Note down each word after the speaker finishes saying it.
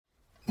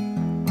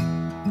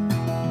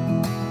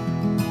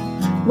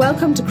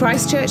Welcome to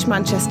Christchurch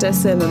Manchester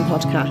Sermon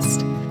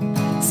Podcast.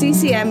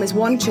 CCM is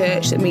one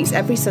church that meets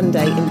every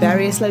Sunday in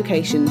various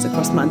locations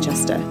across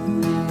Manchester.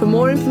 For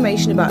more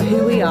information about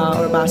who we are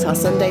or about our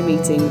Sunday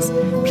meetings,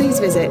 please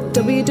visit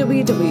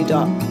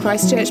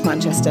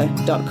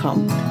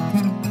www.christchurchmanchester.com.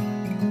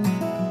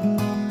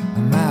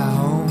 My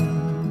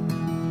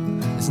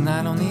home is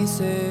not on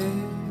this earth,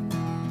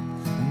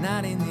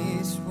 not in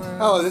this world.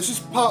 Oh, this is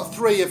part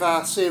 3 of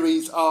our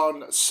series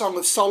on Song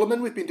of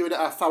Solomon. We've been doing it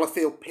at our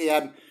Fallowfield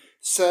PM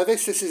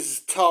service. This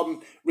is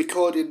Tom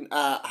recording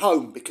at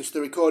home because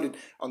the recording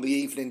on the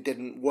evening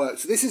didn't work.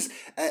 So this is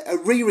a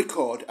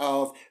re-record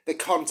of the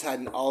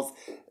content of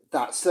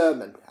that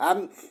sermon.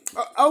 I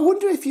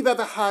wonder if you've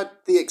ever had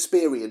the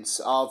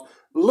experience of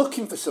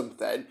looking for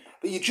something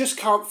that you just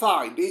can't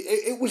find.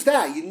 It was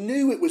there, you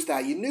knew it was there,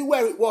 you knew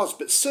where it was,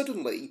 but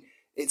suddenly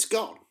it's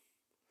gone.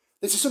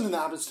 This is something that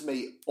happens to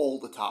me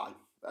all the time.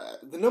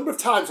 The number of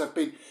times I've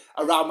been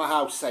around my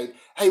house saying,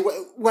 hey,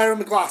 where are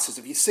my glasses?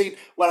 Have you seen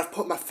where I've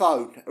put my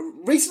phone?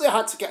 Recently I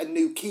had to get a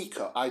new key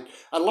cut. I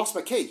lost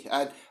my key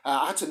and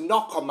I had to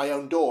knock on my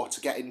own door to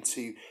get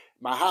into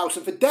my house.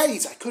 And for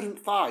days I couldn't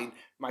find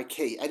my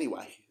key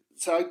anyway.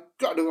 So I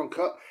got a new one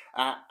cut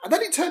and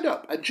then it turned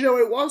up. And do you know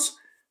where it was?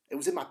 It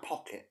was in my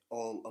pocket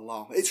all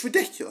along. It's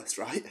ridiculous,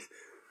 right?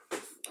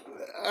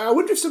 I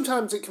wonder if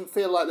sometimes it can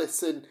feel like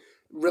this in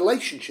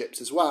relationships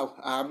as well.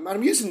 And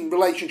I'm using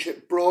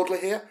relationship broadly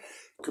here.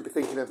 Could be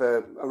thinking of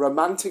a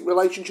romantic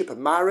relationship, a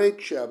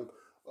marriage,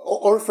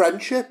 or a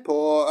friendship,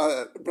 or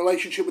a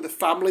relationship with a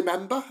family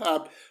member,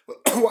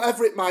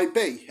 whatever it might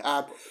be.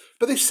 But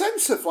this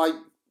sense of like,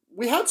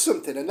 we had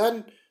something and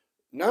then,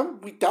 no,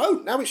 we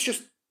don't. Now it's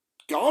just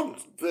gone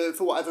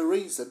for whatever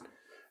reason.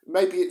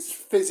 Maybe it's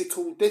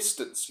physical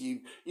distance.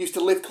 You used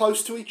to live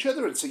close to each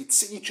other and so you'd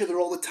see each other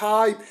all the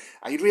time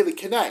and you'd really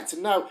connect.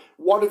 And now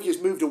one of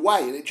you's moved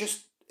away and it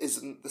just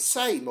isn't the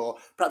same. Or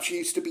perhaps you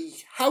used to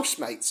be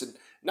housemates and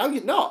now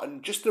you're not.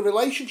 And just the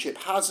relationship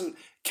hasn't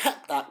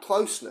kept that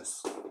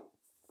closeness.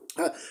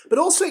 But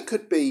also it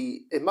could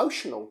be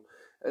emotional.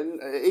 And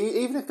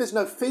even if there's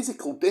no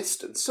physical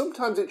distance,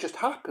 sometimes it just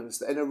happens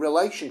that in a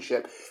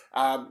relationship,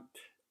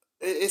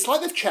 it's like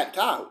they've checked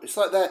out. It's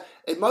like they're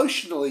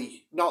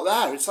emotionally not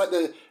there. It's like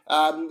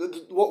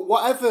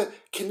whatever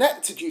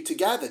connected you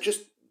together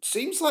just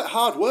seems like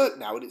hard work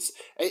now, and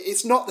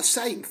it's not the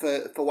same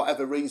for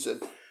whatever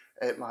reason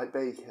it might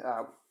be.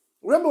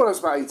 Remember when I was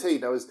about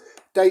 18, I was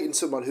dating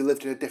someone who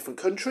lived in a different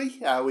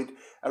country. We'd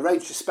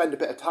arranged to spend a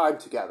bit of time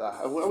together,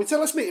 and we said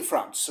let's meet in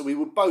France. So we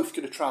were both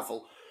going to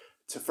travel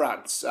to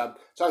France. So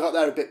I got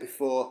there a bit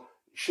before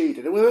she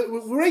did, and we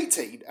were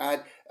 18.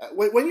 And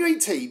when you're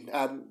 18.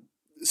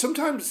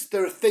 Sometimes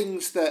there are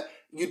things that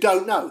you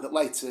don't know that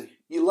later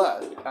you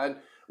learn.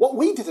 And what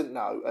we didn't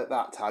know at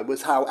that time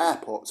was how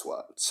airports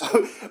worked.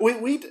 So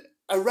we'd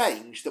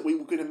arranged that we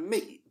were going to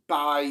meet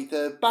by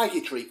the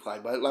baggage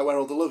reclaim, where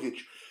all the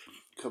luggage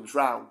comes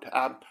round.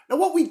 Now,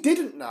 what we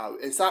didn't know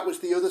is that was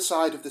the other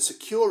side of the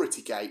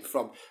security gate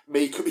from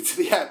me coming to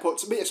the airport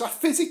to meet her. So I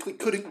physically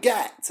couldn't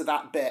get to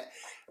that bit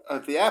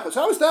of the airport.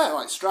 So I was there,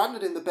 like,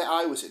 stranded in the bit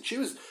I was in. She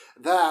was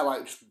there,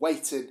 like, just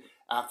waiting.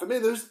 For me,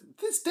 there was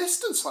this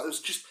distance, like there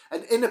was just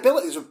an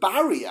inability, there's a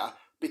barrier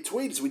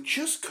between us. We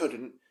just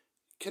couldn't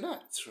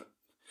connect.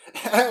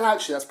 And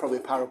actually, that's probably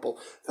a parable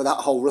for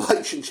that whole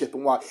relationship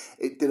and why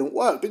it didn't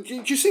work. But do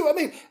you see what I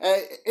mean?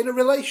 In a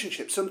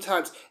relationship,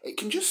 sometimes it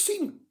can just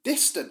seem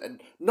distant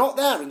and not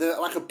there, and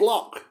like a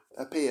block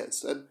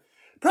appears. And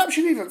perhaps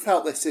you've even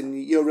felt this in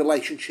your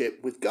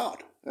relationship with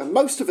God. And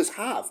most of us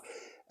have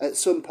at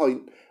some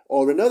point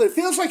or another. It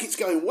feels like it's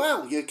going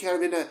well. You're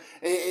kind of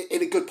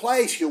in a good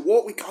place. Your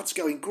walk with God's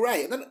going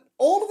great. And then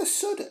all of a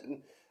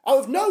sudden, out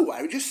of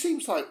nowhere, it just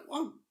seems like,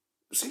 well,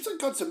 it seems like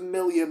God's a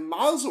million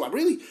miles away. I'm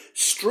really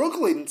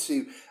struggling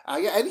to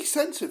get any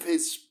sense of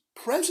his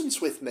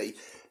presence with me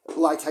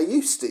like I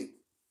used to.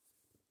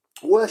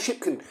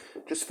 Worship can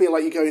just feel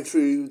like you're going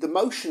through the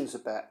motions a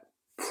bit.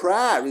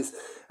 Prayer is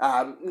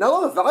no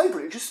longer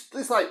vibrant.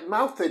 It's like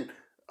mouthing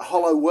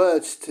hollow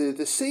words to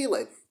the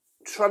ceiling.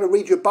 Trying to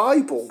read your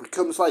Bible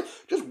becomes like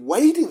just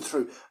wading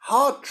through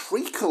hard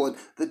treacle, and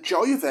the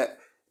joy of it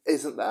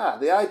isn't there.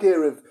 The idea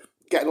of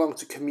getting along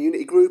to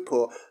community group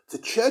or to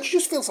church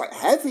just feels like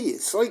heavy.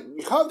 It's like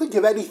you can't think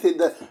of anything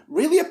that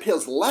really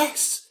appeals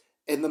less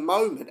in the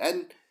moment,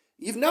 and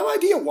you've no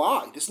idea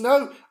why. There's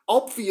no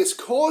obvious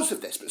cause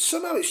of this, but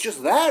somehow it's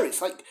just there.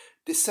 It's like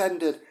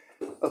descended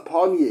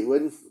upon you,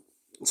 and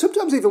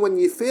sometimes even when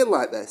you feel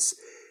like this,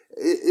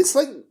 it's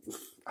like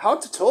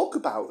hard to talk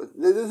about.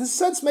 There's a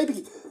sense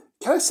maybe,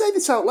 can I say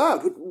this out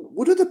loud?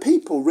 Would other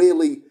people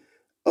really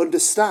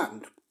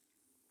understand?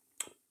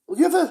 Have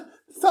you ever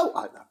felt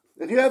like that?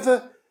 Have you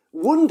ever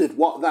wondered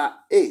what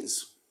that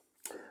is?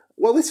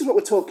 Well, this is what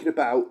we're talking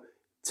about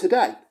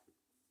today.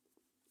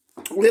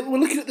 We're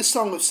looking at the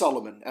Song of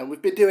Solomon, and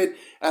we've been doing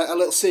a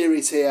little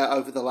series here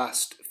over the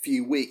last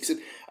few weeks.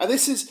 And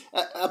this is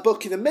a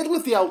book in the middle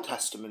of the Old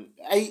Testament,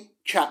 8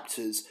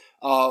 chapters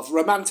of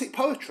romantic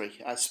poetry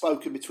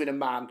spoken between a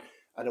man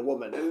and a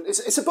woman. And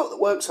it's a book that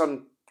works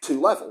on two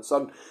levels.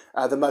 On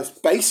the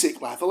most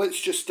basic level,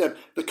 it's just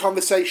the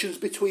conversations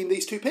between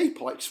these two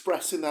people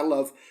expressing their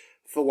love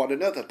for one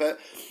another. But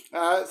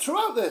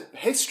throughout the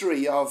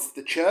history of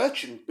the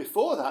church and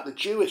before that, the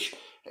Jewish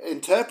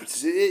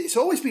interpreters, it's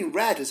always been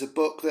read as a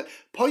book that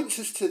points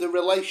us to the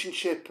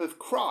relationship of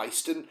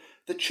Christ and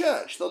the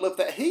church, the love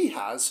that he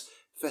has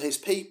for his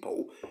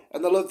people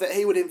and the love that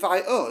he would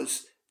invite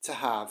us to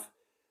have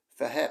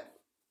for him.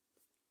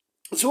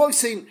 And so what we've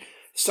seen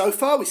so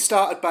far, we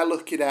started by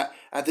looking at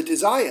the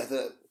desire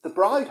that the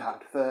bride had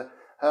for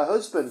her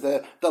husband,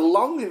 the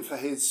longing for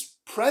his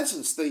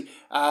presence, the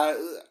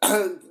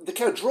kind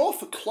of draw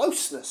for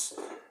closeness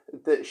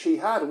that she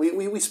had.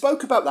 We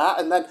spoke about that,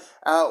 and then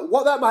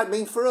what that might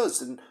mean for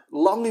us, and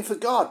longing for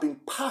God,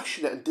 being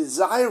passionate and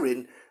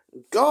desiring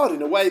God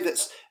in a way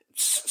that's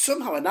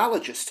somehow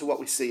analogous to what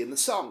we see in the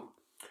song.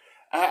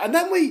 And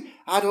then we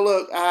had a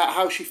look at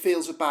how she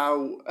feels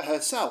about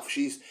herself.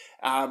 She's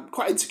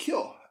quite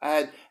insecure,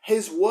 and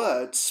his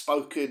words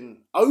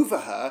spoken over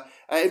her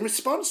in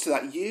response to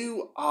that: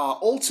 "You are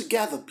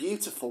altogether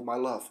beautiful, my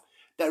love.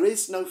 There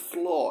is no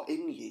flaw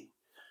in you."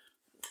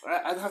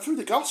 And through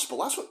the gospel,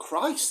 that's what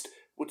Christ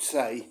would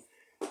say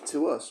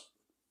to us.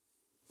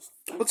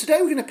 But today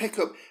we're going to pick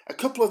up a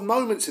couple of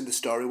moments in the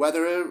story where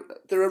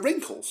there are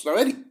wrinkles. Now,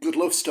 any good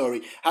love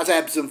story has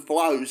ebbs and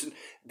flows, and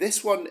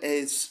this one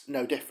is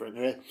no different.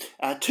 There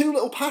are two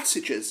little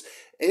passages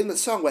in the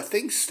song where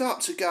things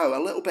start to go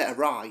a little bit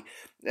awry.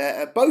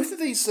 Both of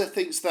these are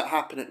things that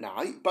happen at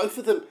night. Both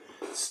of them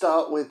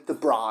start with the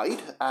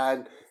bride,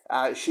 and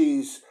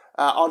she's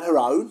on her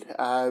own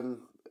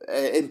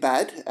in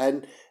bed,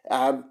 and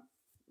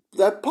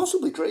they're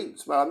possibly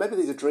dreams. Well, maybe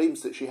these are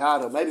dreams that she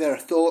had, or maybe there are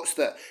thoughts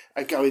that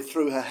are going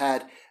through her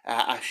head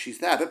as she's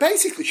there. But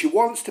basically, she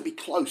wants to be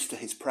close to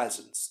his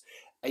presence,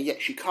 and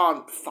yet she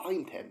can't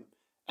find him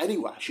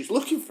anywhere. She's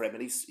looking for him,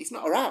 and he's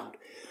not around.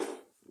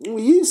 And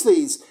we use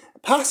these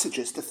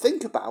passages to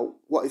think about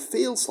what it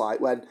feels like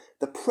when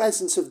the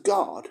presence of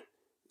God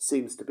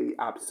seems to be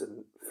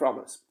absent from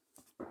us.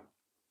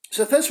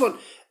 So the first one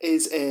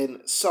is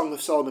in Song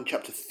of Solomon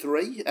chapter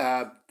 3,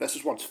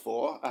 verses 1 to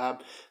 4.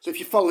 So if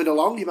you're following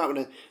along, you might want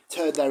to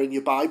turn there in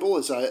your Bible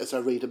as I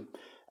read them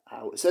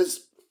out. It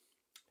says,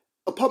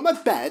 "Upon my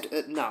bed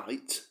at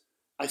night,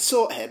 I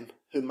sought him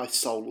whom my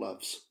soul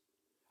loves.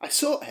 I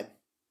sought him,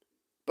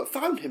 but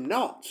found him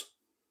not.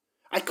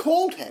 I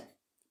called him,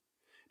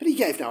 but he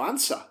gave no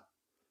answer.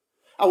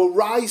 I will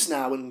rise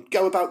now and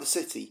go about the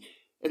city,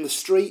 in the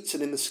streets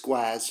and in the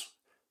squares.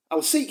 I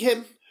will seek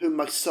him whom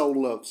my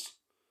soul loves.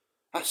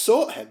 I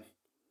sought him,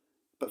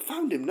 but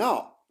found him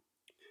not.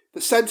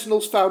 The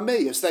sentinels found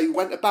me as they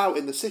went about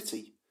in the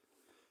city.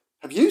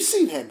 Have you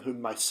seen him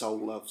whom my soul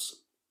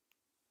loves?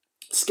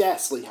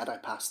 Scarcely had I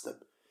passed them,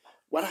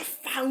 when I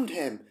found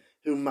him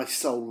whom my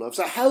soul loves.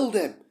 I held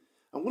him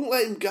and wouldn't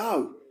let him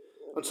go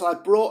until I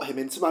brought him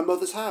into my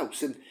mother's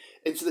house and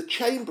into the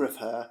chamber of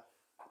her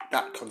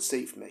that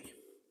conceived me."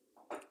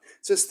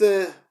 So it's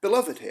the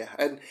beloved here,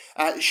 and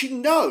she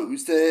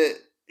knows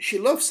that she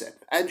loves him,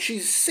 and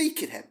she's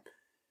seeking him,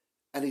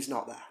 and he's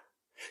not there.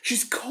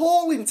 She's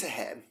calling to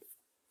him,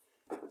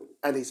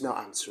 and he's not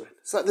answering.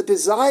 It's like the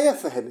desire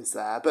for him is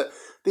there, but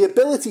the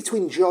ability to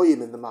enjoy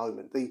him in the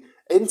moment, the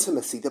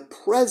intimacy, the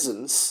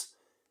presence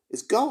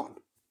is gone.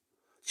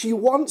 She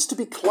wants to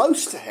be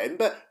close to him,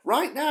 but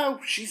right now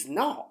she's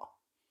not.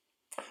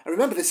 And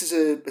remember, this is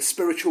a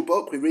spiritual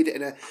book. We read it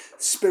in a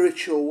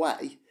spiritual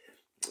way.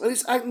 And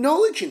it's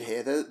acknowledging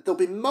here that there'll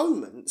be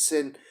moments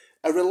in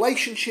a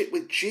relationship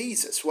with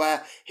Jesus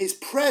where his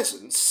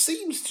presence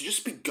seems to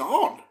just be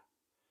gone,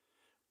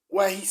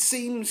 where he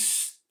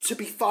seems to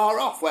be far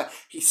off, where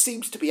he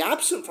seems to be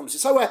absent from us.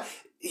 So where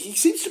he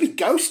seems to be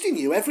ghosting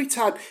you every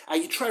time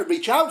you try to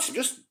reach out to him,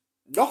 just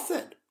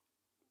nothing.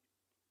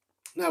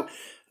 Now,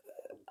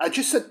 I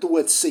just said the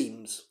word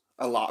seems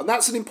a lot, and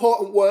that's an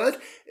important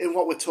word in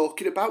what we're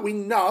talking about. We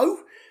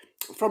know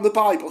from the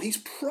Bible he's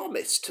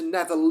promised to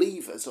never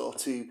leave us or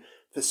to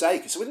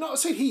forsake us. So we're not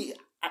saying he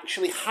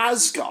actually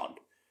has gone,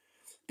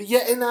 but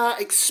yet in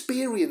our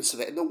experience of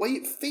it and the way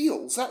it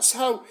feels, that's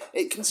how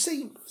it can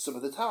seem some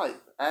of the time.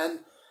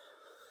 And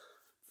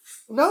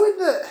knowing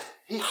that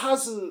he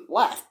hasn't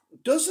left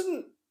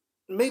doesn't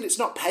mean it's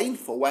not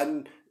painful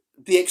when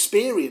the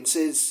experience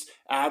is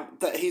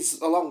that he's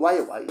a long way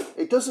away.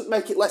 It doesn't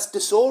make it less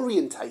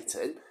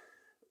disorientating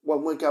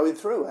when we're going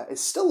through it.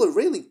 It's still a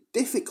really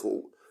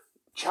difficult,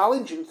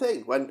 challenging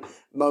thing when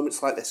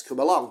moments like this come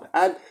along.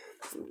 And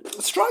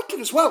striking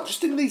as well,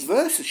 just in these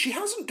verses, she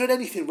hasn't done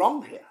anything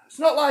wrong here. It's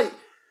not like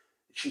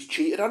she's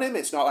cheated on him.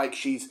 It's not like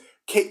she's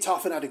kicked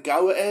off and had a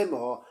go at him,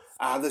 or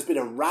there's been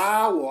a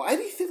row or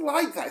anything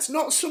like that. It's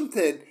not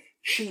something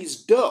she's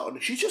done.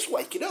 She's just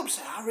waking up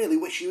saying, I really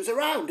wish he was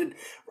around, and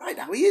right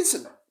now he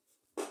isn't.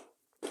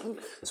 And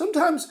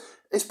sometimes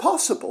it's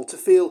possible to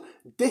feel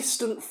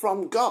distant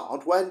from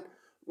God when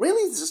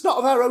really it's not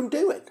of our own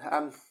doing.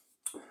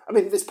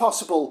 It's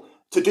possible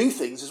to do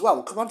things as well.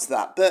 We'll come on to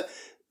that. But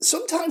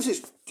sometimes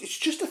it's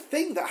just a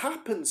thing that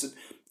happens, and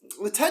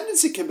the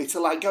tendency can be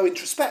to go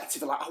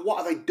introspective, what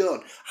have I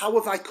done? How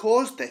have I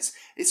caused this?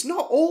 It's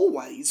not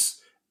always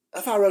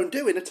of our own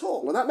doing at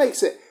all, and that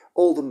makes it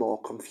all the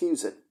more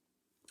confusing.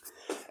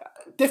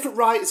 Different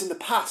writers in the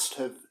past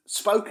have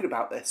spoken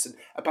about this and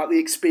about the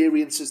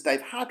experiences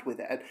they've had with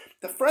it, and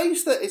the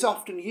phrase that is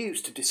often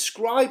used to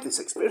describe this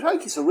experience, I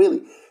think it's a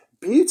really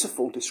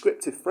beautiful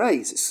descriptive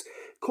phrase. It's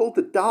called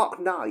the dark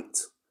night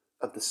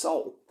of the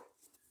soul.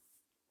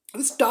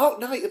 And this dark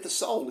night of the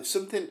soul is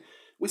something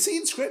we see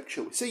in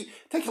Scripture.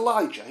 Take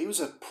Elijah, he was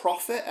a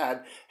prophet, and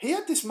he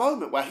had this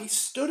moment where he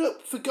stood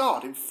up for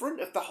God in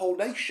front of the whole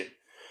nation.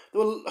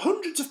 There were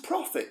hundreds of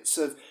prophets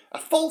of a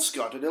false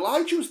God, and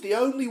Elijah was the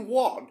only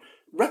one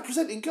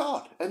representing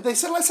God. And they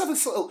said, let's have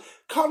this little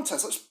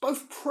contest, let's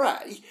both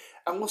pray,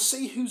 and we'll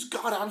see whose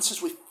God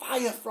answers with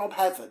fire from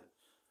heaven.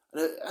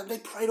 And they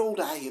prayed all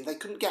day, and they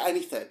couldn't get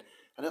anything.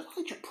 And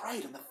Elijah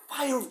prayed, and the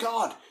fire of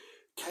God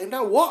came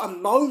down. What a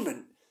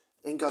moment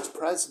in God's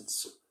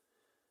presence.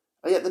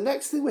 And yet the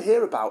next thing we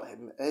hear about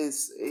him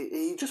is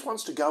he just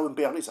wants to go and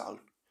be on his own.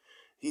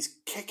 He's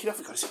kicking off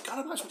at God. He said, God,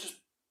 I might as well just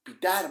be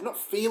dead. I'm not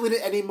feeling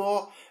it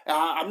anymore.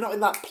 I'm not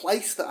in that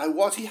place that I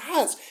was. He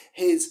has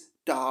his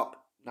dark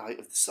night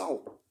of the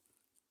soul.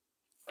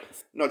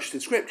 Not just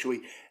in Scripture,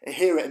 we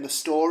hear it in the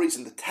stories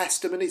and the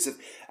testimonies of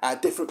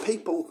different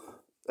people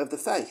of the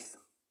faith.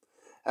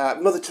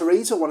 Mother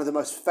Teresa, one of the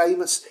most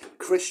famous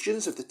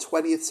Christians of the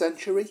 20th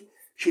century,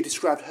 she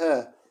described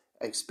her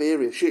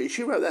experience.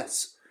 She wrote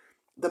this: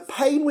 the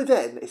pain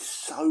within is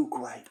so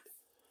great.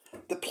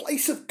 The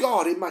place of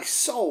God in my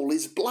soul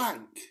is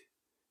blank.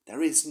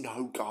 There is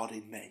no God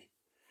in me.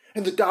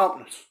 In the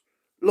darkness,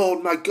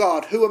 Lord my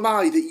God, who am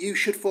I that you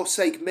should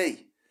forsake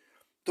me?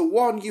 The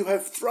one you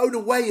have thrown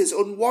away as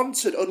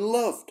unwanted,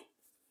 unloved.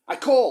 I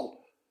call,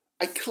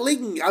 I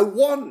cling, I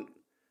want.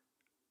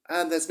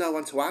 And there's no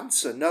one to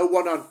answer, no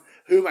one on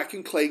whom I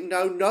can cling,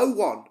 no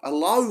one,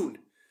 alone.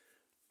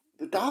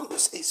 The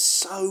darkness is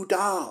so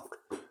dark,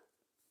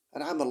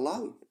 and I'm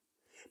alone.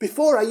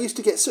 Before I used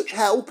to get such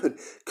help and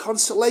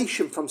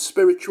consolation from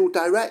spiritual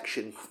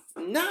direction.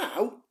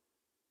 Now,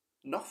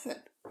 nothing.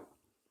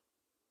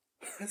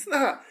 Isn't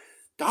that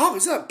dark?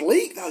 Isn't that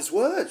bleak, those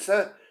words?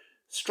 They're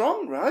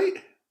strong, right?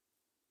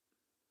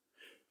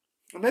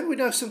 And maybe we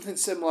know something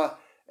similar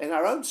in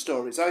our own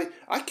stories.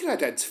 I can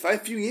identify a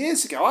few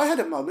years ago, I had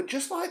a moment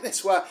just like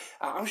this where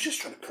I was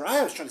just trying to pray,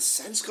 I was trying to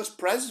sense God's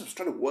presence, I was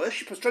trying to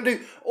worship, I was trying to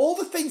do all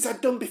the things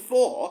I'd done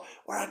before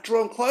where I'd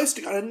drawn close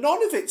to God, and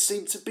none of it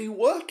seemed to be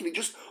working. It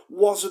just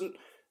wasn't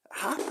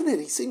happening.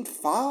 He seemed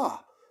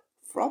far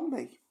from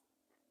me.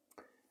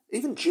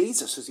 Even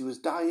Jesus, as he was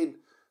dying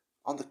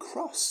on the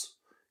cross,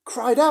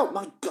 cried out,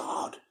 my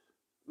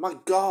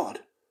God,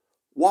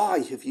 why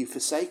have you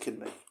forsaken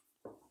me?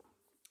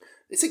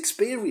 This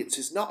experience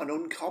is not an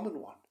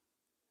uncommon one.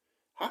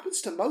 Happens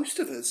to most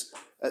of us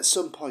at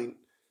some point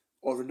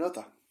or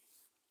another.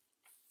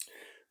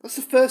 That's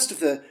the first of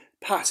the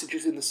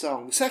passages in the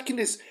song. The second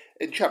is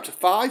in chapter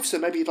 5, so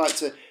maybe you'd like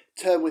to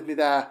turn with me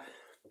there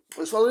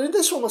as well. And in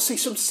this one we'll see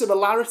some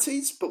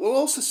similarities, but we'll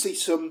also see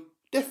some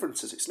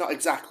differences. It's not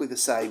exactly the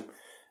same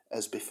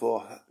as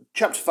before.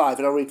 Chapter 5,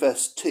 and I'll read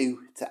verse 2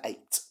 to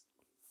 8.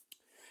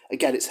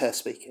 Again, it's her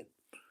speaking.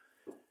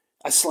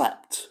 I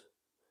slept,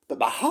 but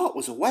my heart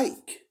was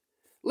awake.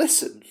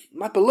 Listen,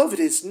 my beloved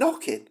is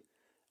knocking.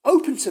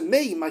 Open to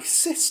me, my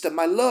sister,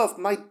 my love,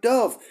 my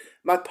dove,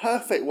 my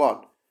perfect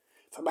one.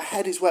 For my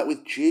head is wet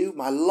with dew,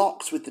 my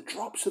locks with the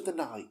drops of the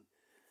night.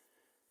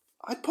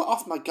 I'd put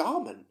off my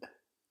garment.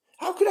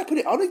 How could I put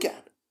it on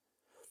again?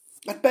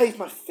 I'd bathe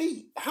my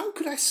feet. How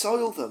could I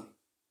soil them?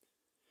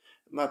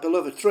 My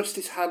beloved thrust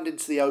his hand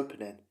into the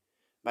opening.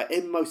 My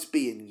inmost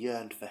being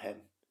yearned for him.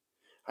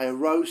 I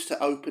arose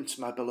to open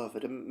to my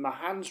beloved, and my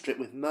hands dripped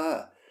with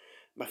myrrh,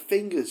 my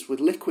fingers with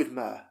liquid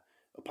myrrh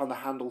upon the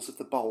handles of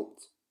the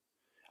bolt.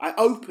 I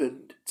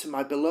opened to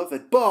my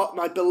beloved, but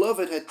my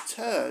beloved had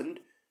turned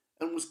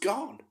and was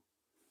gone.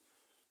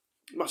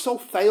 My soul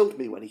failed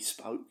me when he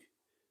spoke.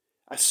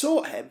 I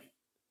sought him,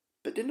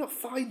 but did not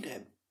find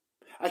him.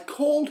 I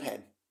called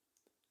him,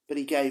 but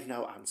he gave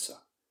no answer.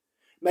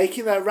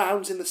 Making their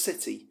rounds in the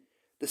city,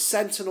 the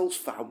sentinels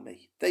found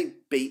me. They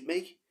beat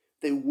me,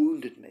 they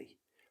wounded me.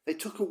 They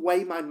took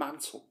away my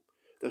mantle,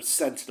 those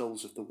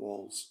sentinels of the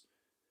walls.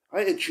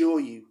 I adjure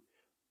you,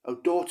 O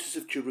daughters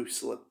of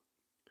Jerusalem,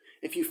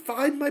 if you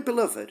find my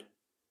beloved,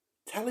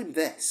 tell him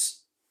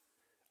this: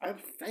 I am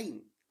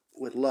faint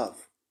with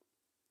love.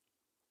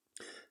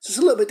 So it's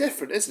a little bit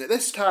different, isn't it?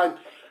 This time,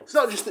 it's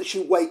not just that she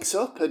wakes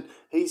up and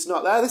he's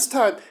not there. This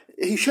time,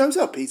 he shows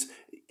up.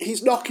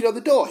 He's knocking on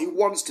the door. He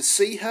wants to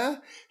see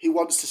her. He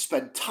wants to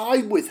spend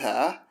time with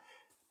her,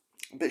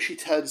 but she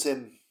turns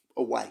him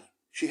away.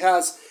 She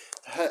has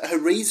her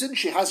reason.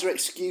 She has her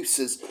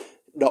excuses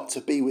not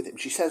to be with him.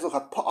 She says, look,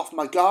 I've put off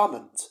my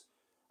garment.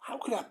 How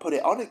could I put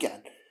it on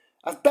again?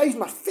 I've bathed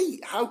my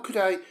feet. How could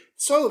I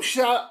soil them? She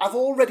said, I've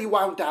already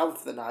wound down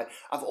for the night.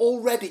 I've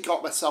already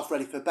got myself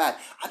ready for bed.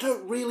 I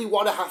don't really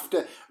want to have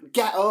to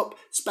get up,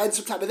 spend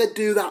some time, and then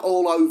do that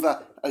all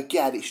over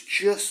again. It's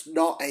just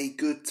not a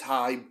good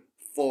time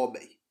for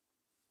me.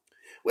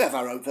 We have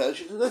our own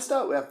version of this,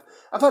 don't we?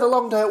 I've had a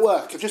long day at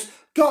work. I've just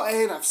got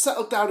in, I've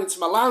settled down into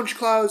my lounge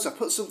clothes, I've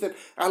put something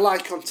I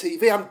like on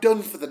TV, I'm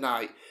done for the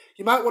night.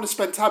 You might want to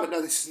spend time, but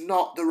no, this is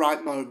not the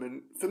right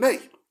moment for me.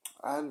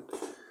 And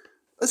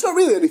there's not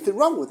really anything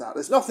wrong with that.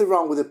 There's nothing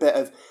wrong with a bit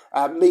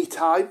of me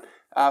time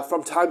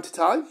from time to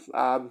time.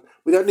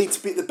 We don't need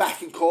to be at the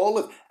beck and call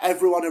of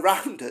everyone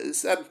around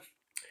us.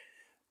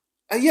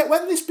 And yet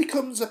when this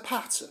becomes a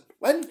pattern,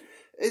 when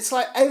it's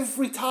like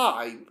every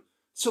time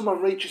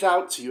someone reaches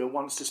out to you and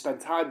wants to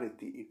spend time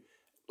with you,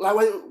 like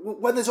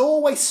when there's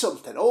always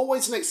something,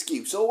 always an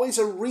excuse, always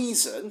a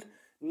reason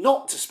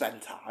not to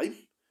spend time,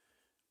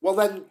 well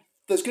then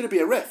there's going to be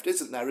a rift,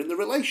 isn't there, in the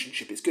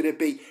relationship. It's going to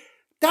be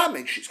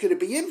damaged, it's going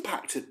to be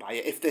impacted by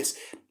it if this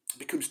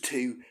becomes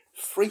too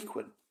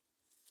frequent.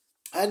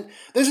 And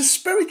there's a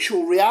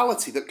spiritual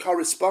reality that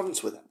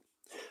corresponds with it.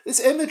 This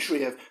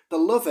imagery of the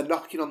lover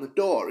knocking on the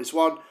door is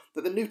one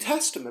that the New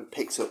Testament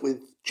picks up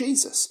with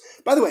Jesus.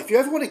 By the way, if you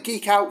ever want to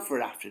geek out for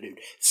an afternoon,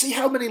 see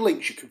how many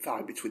links you can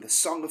find between the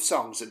Song of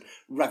Songs and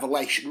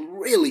Revelation.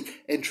 Really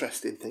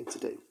interesting thing to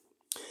do.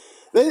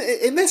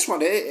 In this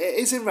one, it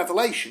is in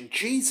Revelation,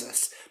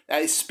 Jesus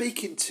is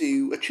speaking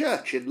to a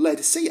church in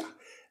Laodicea.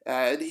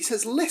 And he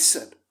says,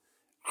 listen,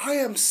 I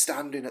am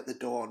standing at the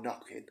door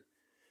knocking.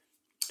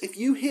 If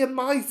you hear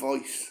my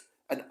voice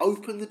and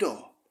open the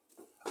door,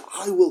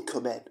 I will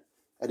come in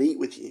and eat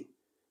with you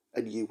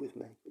and you with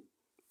me.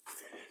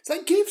 So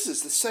that gives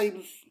us the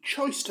same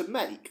choice to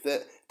make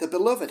that the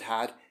beloved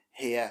had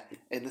here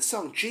in the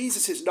song.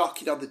 Jesus is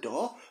knocking on the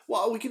door.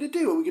 What are we going to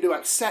do? Are we going to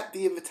accept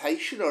the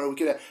invitation, or are we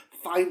going to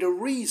find a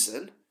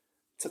reason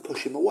to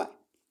push him away?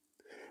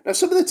 Now,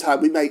 some of the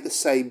time we make the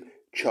same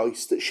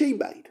choice that she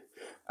made.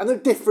 And there are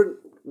different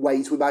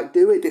ways we might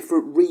do it,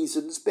 different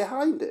reasons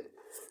behind it.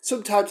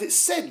 Sometimes it's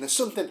sin. There's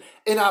something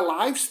in our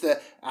lives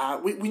that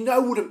we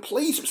know wouldn't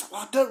please us.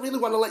 Well, I don't really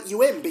want to let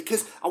you in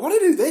because I want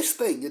to do this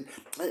thing. And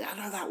I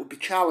know that would be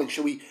challenged.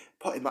 Shall we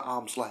put him at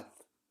arm's length?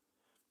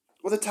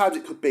 Other times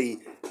it could be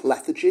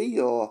lethargy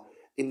or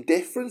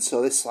indifference,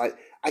 or this like,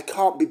 I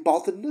can't be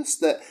botheredness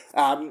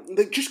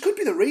that just could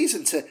be the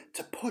reason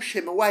to push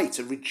him away,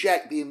 to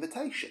reject the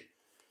invitation.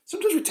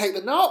 Sometimes we take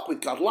the knock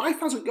with God. Life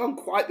hasn't gone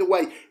quite the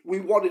way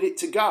we wanted it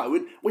to go,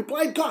 and we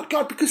blame God.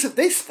 God, because of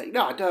this thing.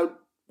 No, I don't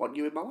want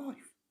you in my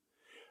life.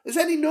 There's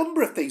any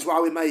number of things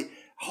why we may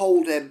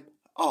hold him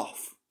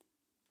off.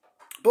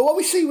 But what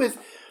we see with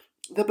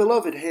the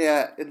beloved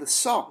here in the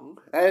song,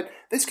 and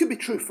this can be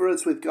true for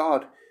us with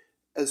God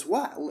as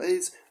well,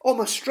 is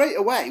almost straight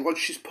away, once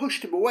she's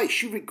pushed him away,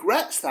 she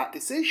regrets that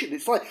decision.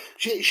 It's like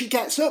she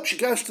gets up, she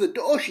goes to the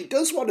door, she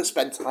does want to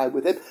spend time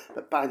with him,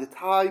 but by the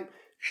time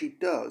she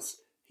does,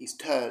 he's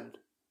turned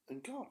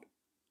and gone.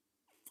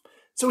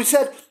 So we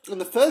said in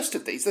the first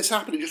of these, this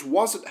happened, it just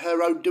wasn't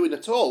her own doing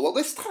at all. Well,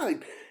 this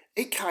time,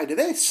 it kind of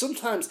is.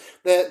 Sometimes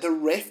the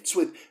rifts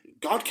with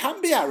God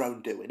can be our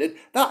own doing, and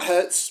that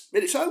hurts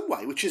in its own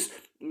way, which is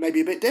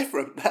maybe a bit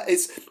different. That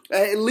is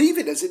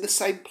leaving us in the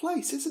same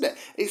place, isn't it?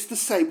 It's the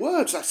same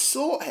words. I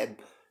sought him,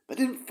 but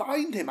didn't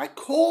find him. I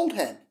called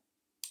him,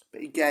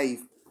 but he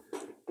gave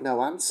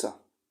no answer.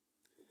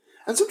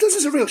 And sometimes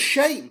there's a real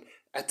shame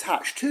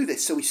attached to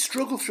this, so we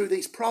struggle through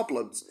these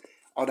problems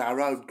on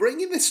our own.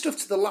 Bringing this stuff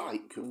to the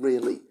light can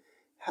really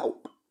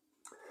help.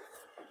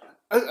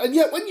 And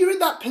yet when you're in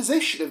that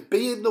position of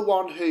being the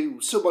one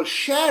who someone's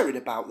sharing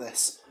about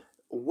this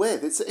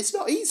with, it's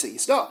not easy.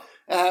 It's not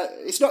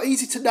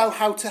easy to know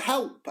how to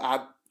help,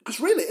 because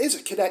really it is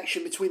a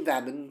connection between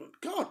them and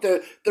God.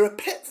 There are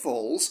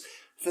pitfalls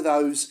for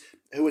those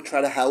who are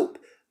trying to help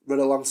run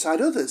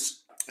alongside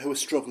others who are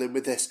struggling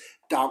with this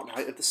dark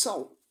night of the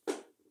soul.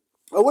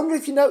 I wonder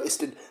if you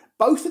noticed in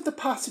both of the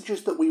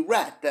passages that we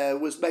read, there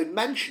was made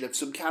mention of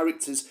some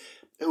characters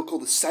who are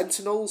called the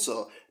sentinels,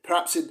 or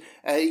perhaps in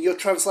your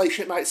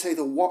translation it might say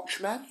the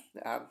watchmen.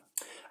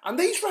 And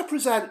these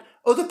represent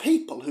other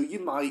people who you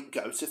might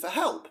go to for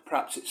help.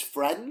 Perhaps it's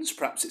friends,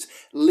 perhaps it's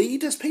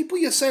leaders, people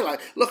you say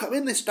like, look, I'm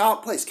in this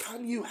dark place,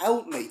 can you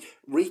help me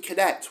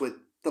reconnect with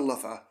the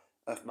lover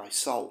of my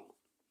soul?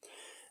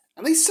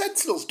 And these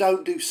sentinels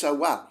don't do so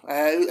well.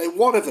 In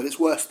one of them it's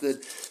worse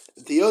than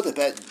the other,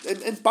 but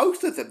in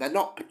both of them they're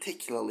not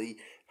particularly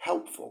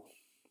helpful.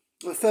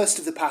 The first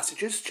of the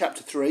passages,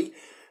 chapter 3,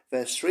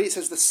 verse 3, it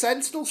says, the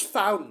sentinels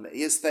found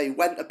me as they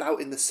went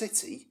about in the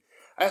city.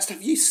 I asked,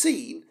 have you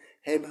seen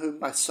him whom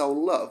my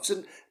soul loves?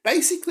 And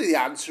basically the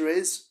answer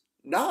is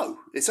no.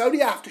 It's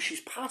only after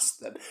she's passed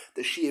them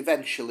that she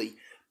eventually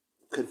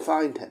can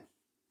find him.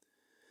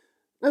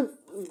 Now,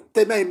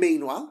 they may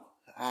mean well.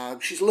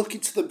 She's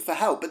looking to them for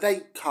help, but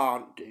they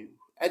can't do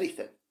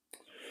anything.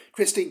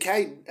 Christine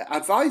Kane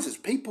advises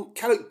people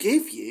cannot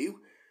give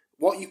you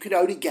what you can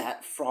only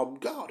get from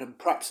God. And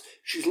perhaps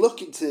she's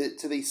looking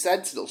to these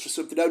sentinels for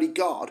something only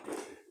God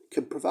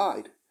can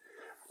provide.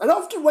 And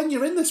often when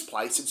you're in this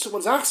place and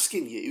someone's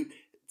asking you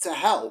to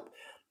help,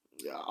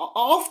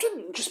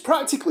 often, just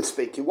practically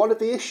speaking, one of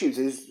the issues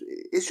is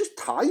just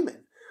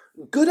timing.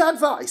 Good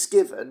advice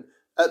given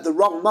at the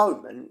wrong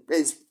moment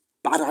is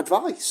bad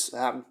advice.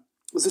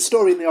 There's a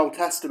story in the Old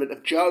Testament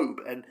of Job,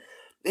 and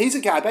He's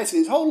a guy, basically,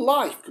 his whole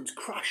life comes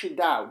crashing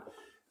down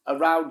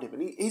around him.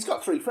 And he's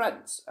got 3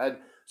 friends. And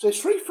so his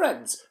 3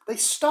 friends, they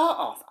start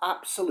off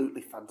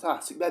absolutely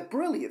fantastic. They're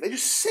brilliant. They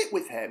just sit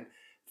with him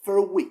for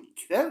a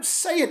week. They don't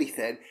say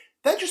anything.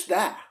 They're just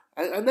there.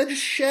 And they're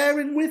just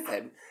sharing with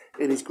him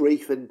in his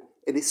grief and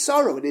in his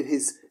sorrow and in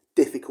his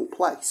difficult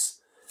place.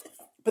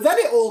 But then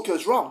it all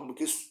goes wrong,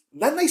 because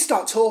then they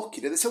start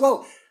talking and they say,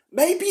 well,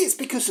 maybe it's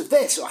because of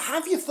this, or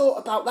have you thought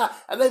about that?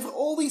 And they've got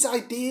all these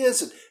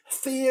ideas and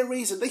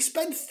theories, and they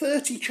spend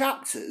 30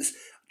 chapters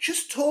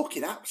just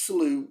talking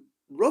absolute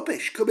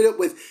rubbish, coming up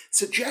with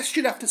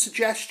suggestion after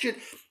suggestion,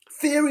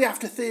 theory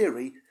after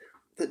theory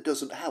that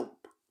doesn't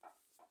help.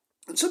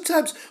 And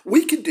sometimes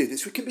we can do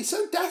this. We can be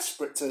so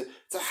desperate to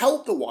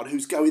help the one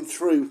who's going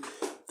through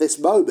this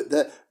moment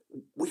that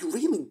we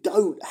really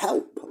don't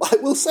help.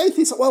 Like, we'll say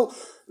things like, well,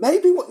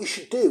 maybe what you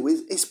should do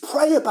is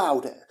pray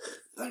about it.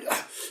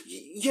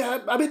 Yeah,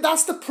 I mean,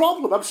 that's the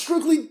problem. I'm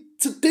struggling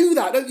to do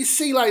that. Don't you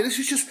see? Like, this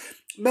is just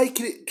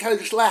making it kind of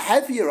just lay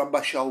heavier on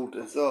my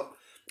shoulders. So,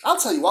 I'll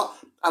tell you what,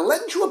 I'll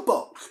lend you a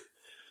book.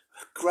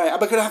 Great, am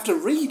I going to have to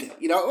read it?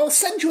 You know, I'll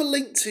send you a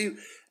link to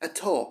a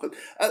talk.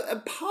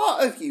 And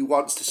part of you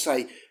wants to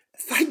say,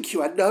 thank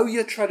you, I know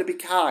you're trying to be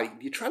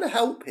kind. You're trying to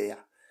help here.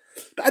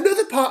 But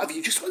another part of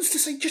you just wants to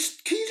say,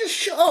 can you just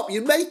shut up?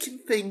 You're making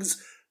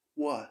things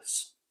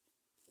worse.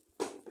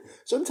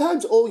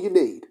 Sometimes all you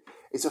need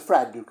is a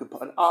friend who can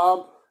put an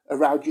arm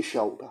around your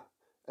shoulder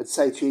and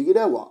say to you, you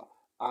know what,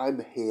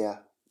 I'm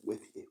here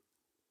with you.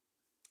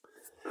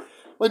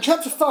 Well, in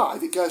chapter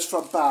 5, it goes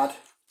from bad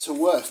to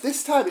worse.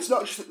 This time, it's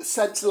not just that the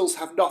sentinels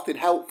have nothing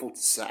helpful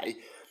to say,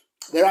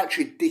 they're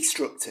actually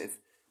destructive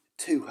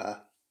to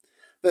her.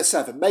 Verse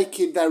 7,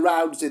 making their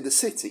rounds in the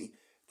city,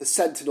 the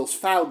sentinels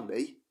found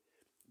me.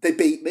 They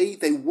beat me,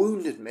 they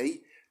wounded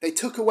me, they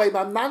took away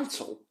my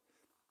mantle,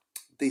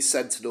 these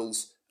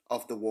sentinels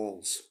of the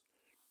walls.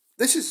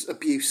 This is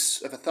abuse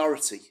of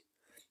authority.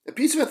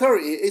 Abuse of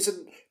authority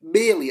isn't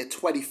merely a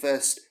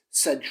 21st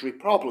century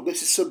problem.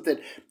 This is something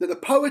that the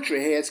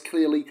poetry here is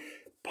clearly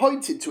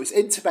pointing to. It's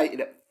intimating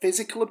at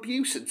physical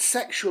abuse and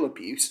sexual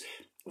abuse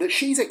that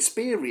she's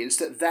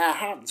experienced at their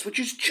hands, which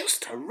is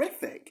just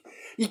horrific.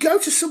 You go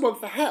to someone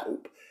for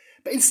help,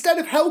 but instead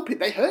of helping,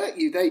 they hurt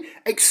you, they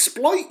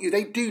exploit you,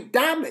 they do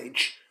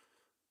damage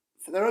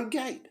for their own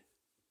gain.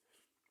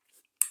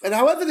 And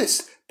however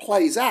this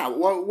plays out,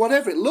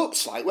 whatever it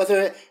looks like,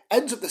 whether it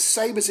ends up the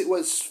same as it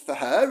was for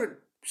her, and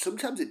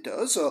sometimes it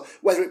does, or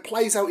whether it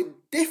plays out in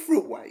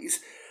different ways,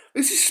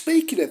 this is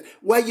speaking of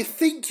where you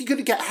think you're going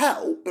to get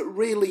help, but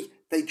really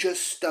they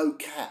just don't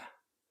care.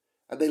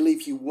 And they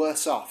leave you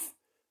worse off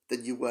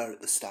than you were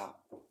at the start.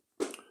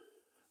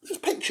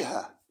 Just picture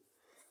her.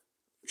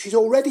 She's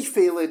already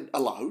feeling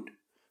alone.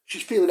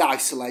 She's feeling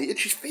isolated.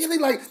 She's feeling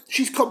like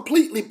she's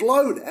completely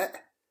blown it.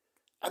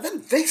 And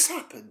then this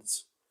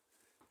happens.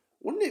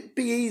 Wouldn't it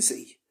be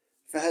easy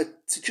for her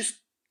to just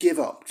give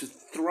up, to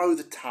throw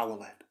the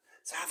towel in?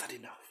 So I've had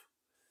enough.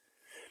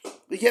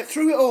 But yet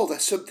through it all,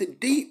 there's something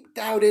deep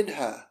down in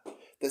her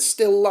that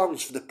still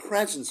longs for the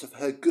presence of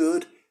her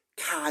good,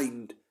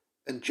 kind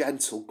and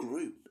gentle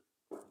groom.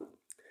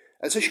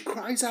 And so she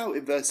cries out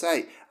in verse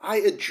 8, I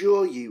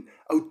adjure you,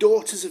 O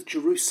daughters of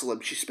Jerusalem.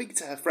 She's speaking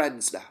to her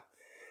friends now.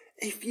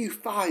 If you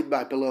find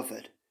my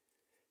beloved,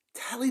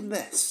 tell him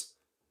this.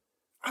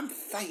 I'm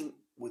faint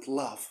with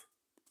love.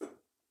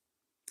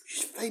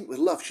 She's faint with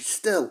love. She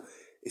still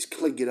is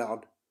clinging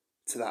on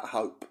to that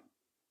hope.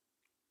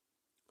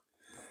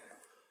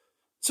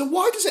 So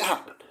why does it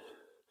happen?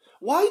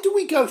 Why do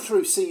we go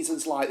through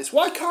seasons like this?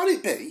 Why can't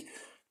it be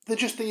that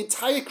just the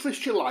entire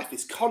Christian life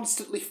is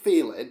constantly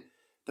feeling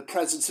the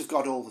presence of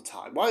God all the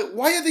time?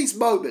 Why are these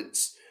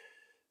moments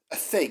a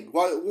thing?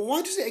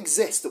 Why does it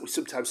exist that we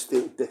sometimes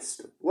feel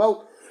distant?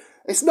 Well,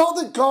 it's not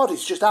that God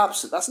is just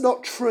absent. That's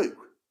not true.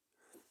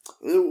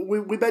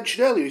 We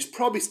mentioned earlier he's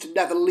promised to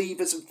never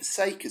leave us and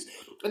forsake us.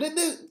 And in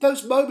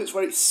those moments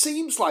where it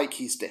seems like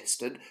he's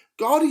distant,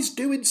 God is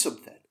doing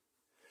something.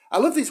 I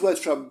love these words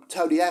from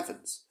Tony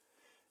Evans.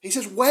 He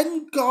says,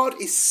 when God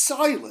is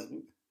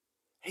silent,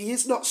 he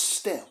is not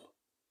still.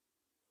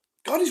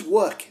 God is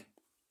working.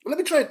 Let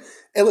me try and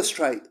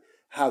illustrate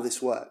how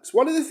this works.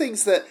 One of the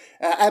things that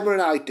Emma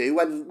and I do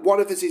when one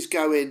of us is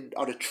going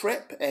on a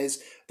trip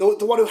is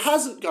the one who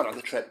hasn't gone on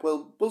the trip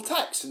will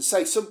text and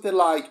say something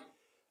like,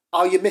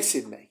 are you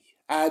missing me?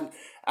 And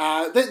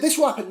this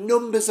will happen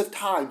numbers of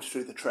times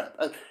through the trip.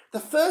 And the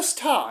first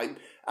time,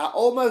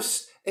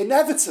 almost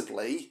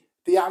inevitably,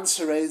 the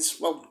answer is,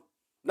 well,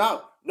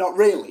 no, not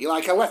really.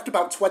 Like, I left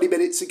about 20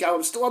 minutes ago.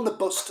 I'm still on the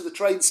bus to the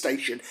train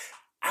station.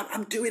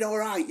 I'm doing all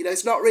right. You know,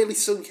 it's not really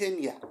sunk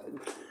in yet. And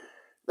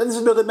then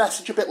there's another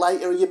message a bit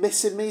later. Are you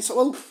missing me?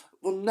 So,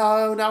 well,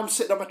 no. Now I'm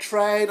sitting on my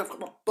train. I've got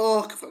my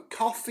book. I've got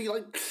coffee.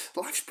 Like,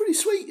 life's pretty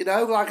sweet, you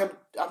know. Like,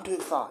 I'm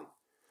doing fine.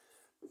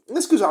 And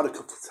this goes on a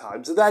couple of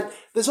times. And then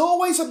there's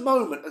always a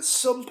moment at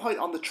some point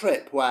on the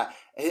trip where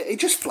it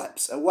just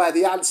flips and where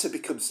the answer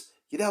becomes,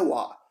 you know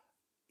what?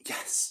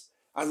 Yes,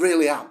 I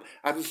really am.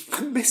 I'm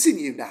missing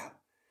you now.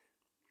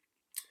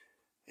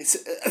 It's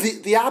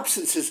the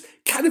absence has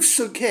kind of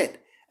sunk in.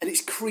 And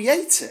it's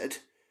created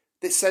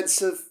this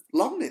sense of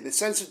longing, this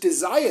sense of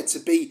desire to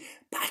be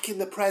back in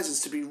the presence,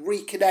 to be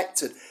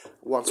reconnected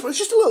once more. It's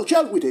just a little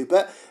joke we do,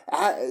 but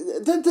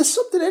there's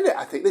something in it,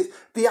 I think.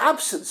 The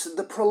absence and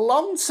the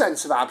prolonged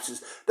sense of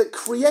absence that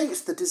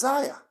creates the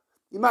desire.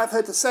 You might have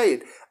heard the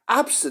saying,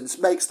 absence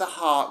makes the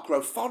heart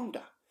grow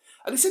fonder.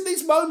 And it's in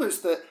these moments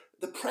that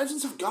the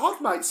presence of God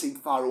might seem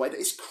far away, that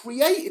it's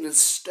creating and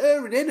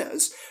stirring in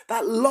us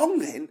that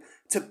longing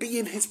to be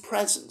in his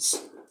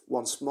presence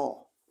once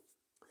more.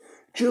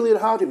 Julian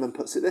Hardiman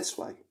puts it this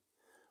way: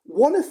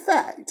 one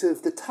effect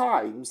of the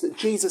times that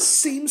Jesus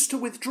seems to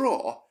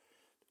withdraw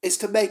is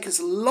to make us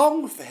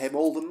long for him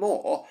all the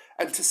more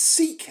and to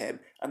seek him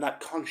and that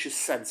conscious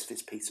sense of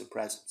his peace and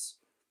presence.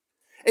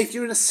 If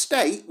you're in a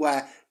state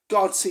where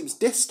God seems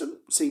distant,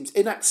 seems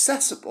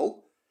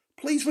inaccessible,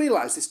 please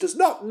realise this does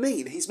not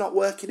mean he's not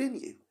working in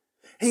you.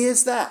 He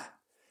is there.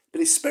 But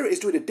his Spirit is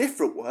doing a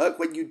different work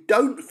when you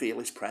don't feel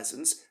his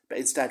presence, but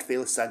instead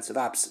feel a sense of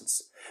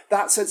absence.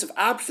 That sense of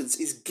absence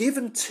is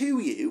given to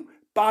you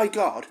by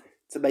God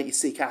to make you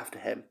seek after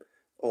him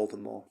all the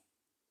more.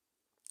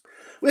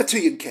 We have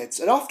 2 young kids,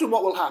 and often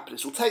what will happen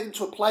is we'll take them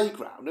to a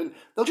playground and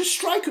they'll just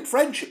strike up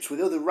friendships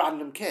with other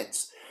random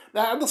kids.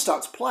 Now, and they'll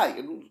start to play,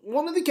 and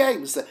one of the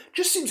games that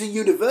just seems a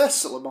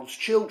universal amongst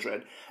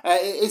children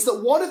is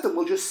that one of them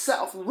will just set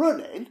off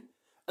running,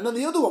 and then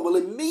the other one will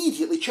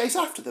immediately chase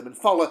after them and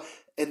follow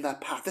in their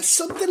path. There's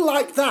something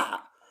like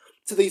that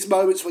to these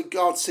moments when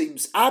God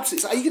seems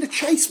absent. Are you going to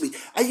chase me?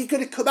 Are you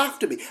going to come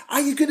after me?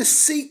 Are you going to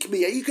seek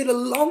me? Are you going to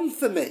long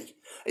for me?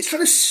 It's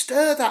trying to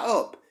stir that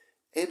up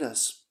in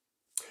us.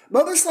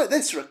 Moments like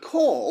this are a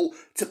call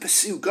to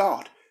pursue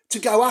God, to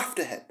go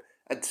after him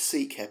and to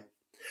seek him.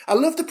 I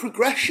love the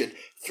progression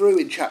through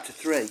in chapter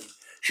 3.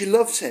 She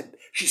loves him.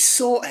 She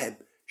sought him.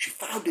 She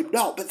found him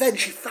not. But then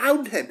she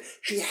found him.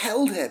 She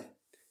held him.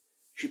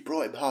 She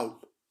brought him home.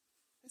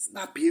 Isn't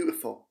that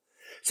beautiful?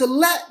 So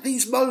let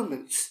these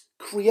moments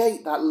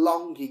create that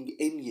longing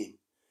in you.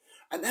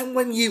 And then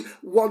when you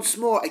once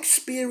more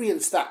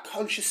experience that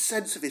conscious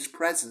sense of his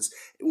presence,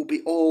 it will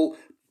be all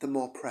the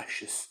more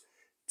precious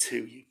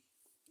to you.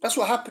 That's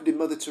what happened in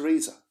Mother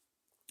Teresa.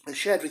 I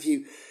shared with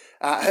you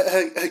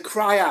her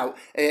cry out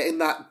in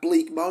that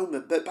bleak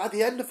moment. But by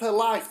the end of her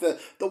life,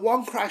 the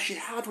one cry she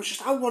had was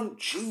just, I want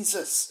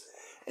Jesus.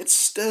 It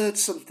stirred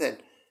something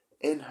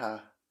in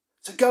her.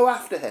 So go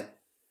after him.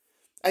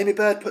 Amy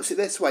Bird puts it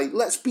this way: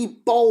 let's be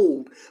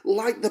bold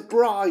like the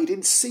bride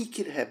in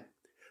seeking him.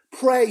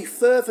 Pray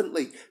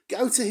fervently.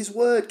 Go to his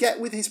word. Get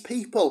with his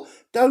people.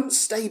 Don't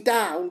stay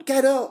down.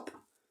 Get up.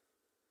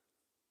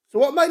 So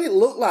what might it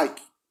look like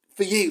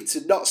for you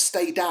to not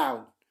stay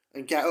down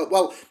and get up?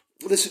 Well,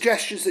 the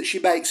suggestions that she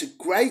makes are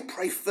great.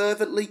 Pray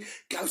fervently.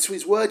 Go to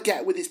his word.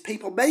 Get with his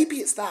people. Maybe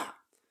it's that.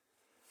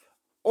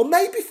 Or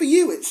maybe for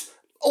you it's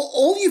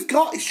all you've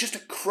got is just a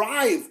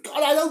cry of,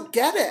 God, I don't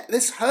get it.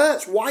 This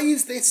hurts. Why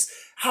is this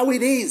how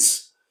it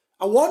is?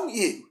 I want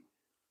you.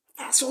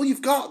 That's all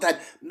you've got, then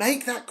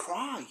make that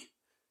cry.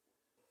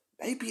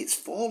 Maybe it's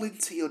falling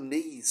to your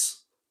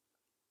knees.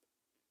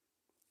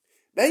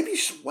 Maybe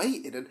it's just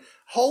waiting and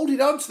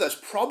holding on to those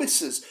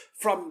promises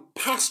from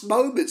past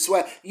moments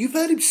where you've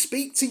heard him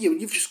speak to you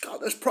and you've just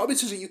got those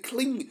promises and you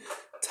cling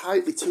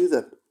tightly to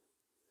them.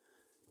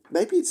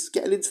 Maybe it's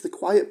getting into the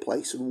quiet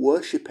place and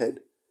worshipping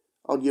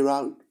on your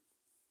own.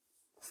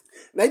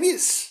 Maybe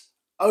it's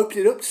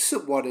opening up to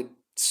someone and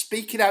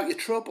speaking out your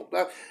trouble.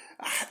 Now,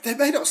 they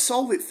may not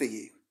solve it for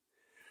you,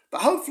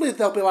 but hopefully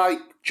they'll be like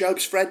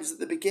Job's friends at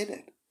the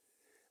beginning.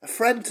 A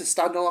friend to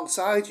stand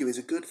alongside you is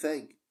a good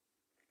thing.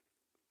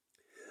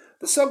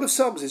 The Song of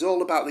Songs is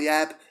all about the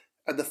ebb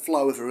and the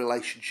flow of a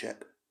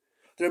relationship.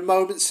 There are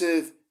moments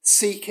of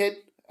seeking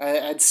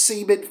and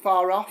seeming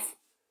far off,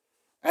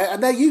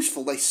 and they're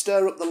useful. They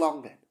stir up the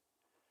longing.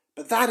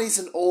 But that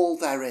isn't all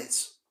there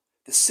is.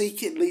 The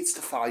seeking leads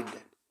to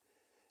finding.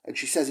 And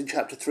she says in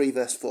chapter 3,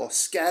 verse 4,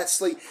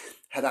 scarcely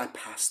had I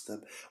passed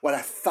them when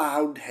I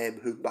found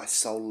him whom my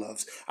soul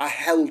loves. I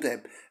held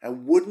him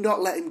and would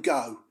not let him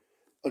go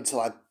until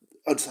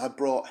I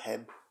brought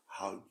him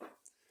home.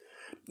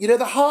 You know,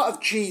 the heart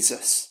of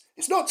Jesus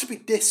is not to be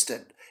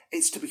distant,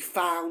 it's to be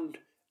found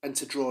and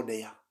to draw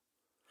near.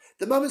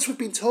 The moments we've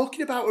been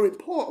talking about are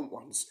important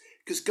ones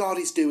because God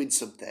is doing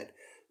something,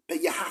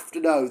 but you have to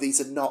know these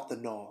are not the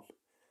norm.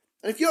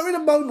 And if you're in a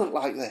moment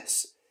like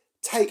this,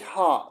 take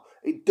heart.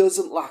 It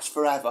doesn't last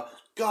forever.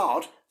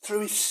 God,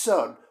 through his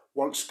Son,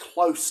 wants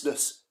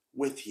closeness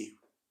with you.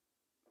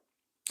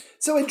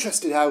 So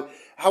interesting how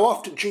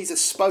often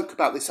Jesus spoke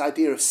about this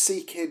idea of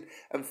seeking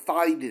and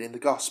finding in the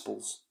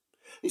Gospels.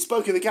 He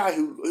spoke of a guy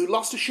who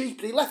lost a sheep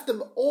and he left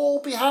them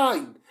all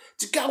behind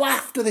to go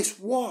after this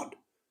one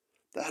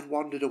that had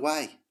wandered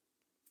away.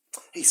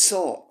 He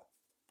sought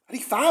and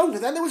he found,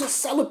 and then there was a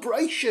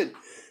celebration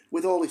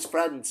with all his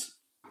friends.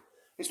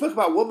 He spoke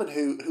about a woman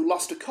who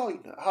lost a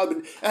coin at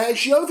home and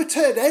she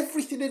overturned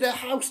everything in her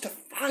house to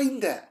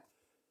find it.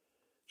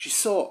 She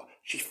sought,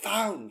 she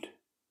found.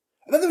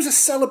 And then there was a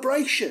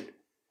celebration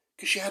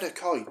because she had her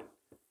coin.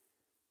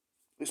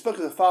 We spoke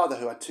of a father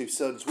who had 2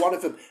 sons. One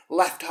of them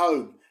left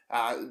home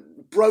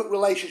broke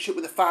relationship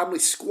with the family,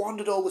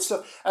 squandered all the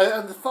stuff.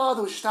 And the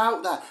father was just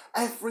out there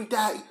every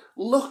day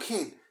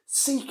looking,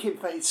 seeking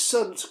for his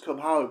son to come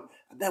home.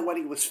 And then when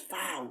he was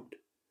found,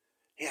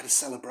 he had a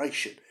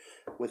celebration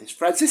with his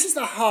friends. This is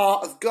the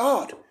heart of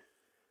God.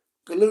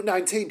 In Luke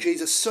 19,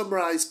 Jesus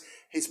summarised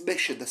his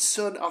mission. The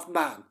Son of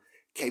Man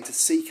came to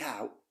seek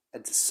out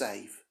and to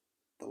save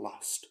the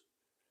lost.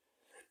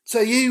 So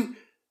are you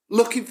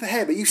looking for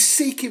him? Are you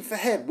seeking for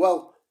him?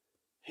 Well,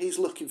 he's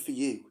looking for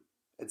you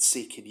and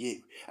seeking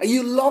you. Are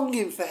you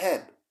longing for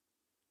him?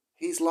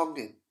 He's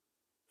longing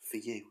for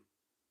you.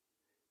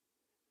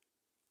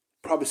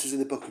 Promises in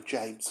the book of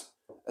James,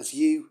 as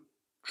you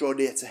draw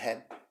near to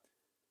him,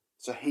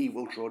 so he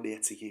will draw near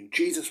to you.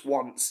 Jesus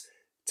wants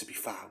to be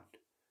found.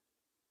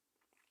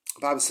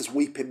 The Bible says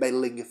weeping may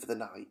linger for the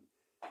night,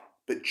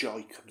 but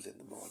joy comes in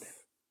the morning.